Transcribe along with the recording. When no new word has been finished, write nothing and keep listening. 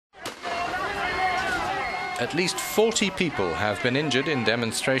At least 40 people have been injured in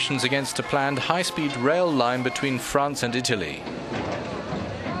demonstrations against a planned high-speed rail line between France and Italy.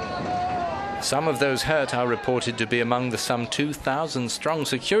 Some of those hurt are reported to be among the some 2,000-strong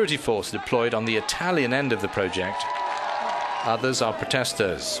security force deployed on the Italian end of the project. Others are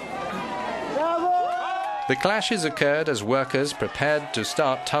protesters. The clashes occurred as workers prepared to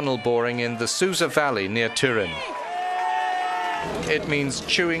start tunnel boring in the Susa Valley near Turin. It means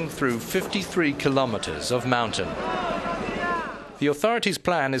chewing through 53 kilometres of mountain. The authorities'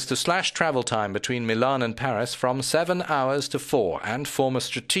 plan is to slash travel time between Milan and Paris from 7 hours to 4 and form a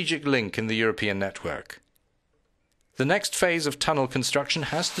strategic link in the European network. The next phase of tunnel construction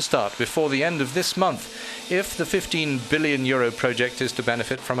has to start before the end of this month if the €15 billion project is to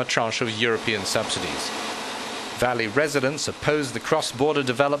benefit from a tranche of European subsidies. Valley residents oppose the cross-border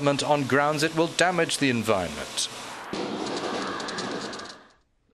development on grounds it will damage the environment.